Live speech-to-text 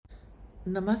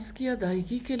नमाज की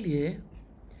अदायगी के लिए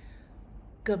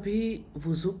कभी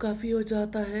वज़ू काफ़ी हो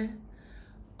जाता है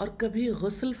और कभी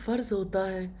गुस्ल फ़र्ज़ होता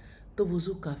है तो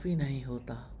वज़ू काफ़ी नहीं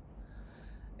होता।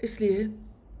 इसलिए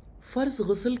फ़र्ज़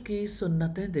गुस्ल की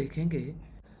सुन्नतें देखेंगे।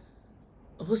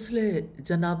 गुस्ल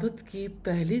जनाबत की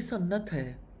पहली सुन्नत है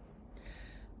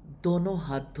दोनों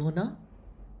हाथ धोना।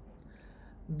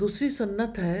 दूसरी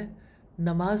सुन्नत है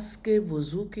नमाज के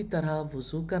वज़ू की तरह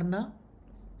वज़ू करना।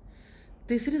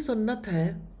 तीसरी सुन्नत है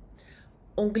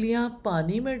उंगलियां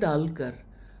पानी में डालकर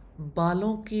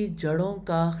बालों की जड़ों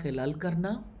का खिलाल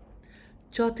करना।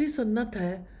 चौथी सुन्नत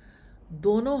है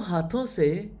दोनों हाथों से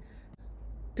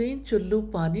 3 चुल्लू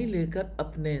पानी लेकर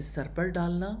अपने सर पर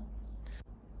डालना।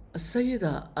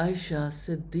 सैयदा आयशा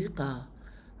सिद्दीक़ा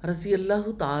रज़ी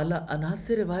अल्लाह ताला अन्हा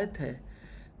से रिवायत है,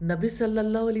 नबी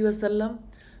सल्लल्लाहु अलैहि वसल्लम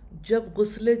जब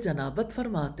गुस्ले जनाबत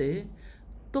फरमाते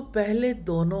तो पहले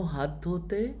दोनों हाथ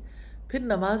धोते, फिर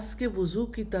नमाज के वज़ू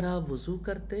की तरह वज़ू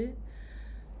करते,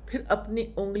 फिर अपनी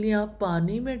उंगलियां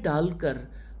पानी में डालकर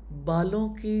बालों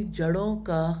की जड़ों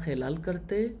का खिलाल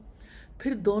करते,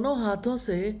 फिर दोनों हाथों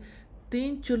से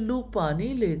 3 चुल्लू पानी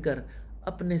लेकर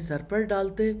अपने सर पर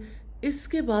डालते,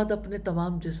 इसके बाद अपने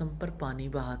तमाम जिस्म पर पानी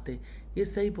बहाते। ये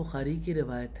सही बुखारी की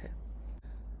रिवायत है।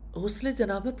 गुस्ल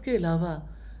जनाबत के अलावा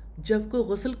जब कोई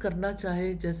गुस्ल करना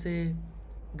चाहे, जैसे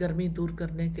गर्मी दूर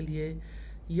करने के लिए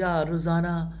या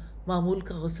रोज़ाना मामूल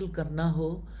का गुस्ल करना हो,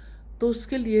 तो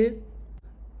उसके लिए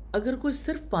अगर कोई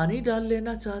सिर्फ पानी डाल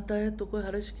लेना चाहता है तो कोई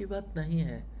हर्ज की बात नहीं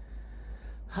है।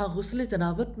 हाँ, गुस्ल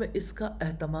जनाबत में इसका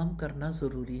एहतमाम करना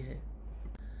ज़रूरी है।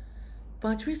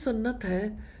 5वीं सुन्नत है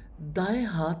दाएं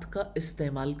हाथ का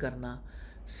इस्तेमाल करना।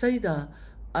 सैयदा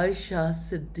आयशा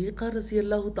सिद्दीक़ा रज़ी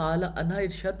अल्लाह ताला अन्हा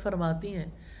इरशाद फरमाती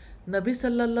हैं, नबी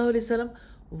सल्लल्लाहु अलैहि वसल्लम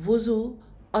वज़ू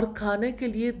और खाने के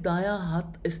लिए दायां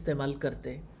हाथ इस्तेमाल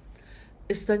करते।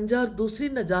 इस्तंजा और दूसरी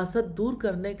नजासत दूर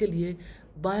करने के लिए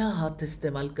बायां हाथ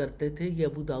इस्तेमाल करते थे। ये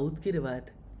अबू दाऊद की रिवायत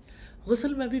है।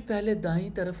 गुस्ल में भी पहले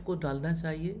दाईं तरफ को डालना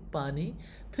चाहिए पानी,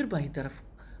 फिर बाईं तरफ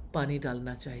पानी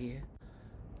डालना चाहिए।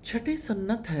 6ठी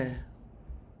सुन्नत है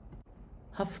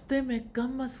हफ्ते में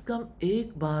कम से कम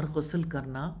एक बार गुस्ल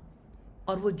करना,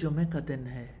 और वो जुमे का दिन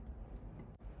है।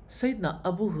 सैयदना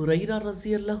अबू हुरैरा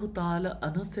रज़ी अल्लाह ताला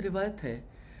अन्हु से रिवायत है,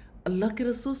 अल्लाह के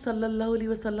रसूल सल्लल्लाहु अलैहि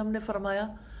वसल्लम ने फरमाया,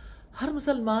 हर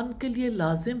मुसलमान के लिए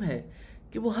लाजिम है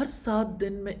कि वो हर 7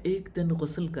 दिन में एक दिन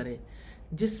गुस्ल करे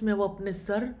जिसमें वो अपने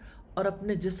सर और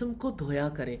अपने जिस्म को धोया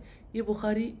करे। ये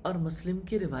बुखारी और मुस्लिम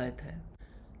की रिवायत है।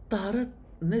 तहारत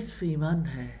निस्फ ईमान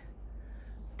है।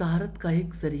 तहारत का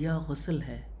एक ज़रिया गुस्ल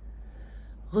है।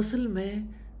 गुस्ल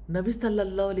में नबी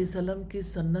सल्लल्लाहु अलैहि वसल्लम की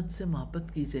सुन्नत से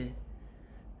मोहब्बत कीजिए,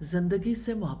 ज़िंदगी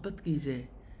से मोहब्बत कीजिए,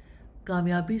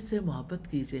 कामयाबी से मोहब्बत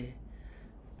कीजिए।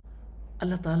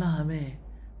 अल्लाह ताला हमें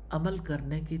अमल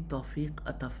करने की तौफीक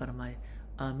अता फरमाए।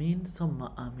 आमीन सुम्मा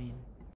आमीन।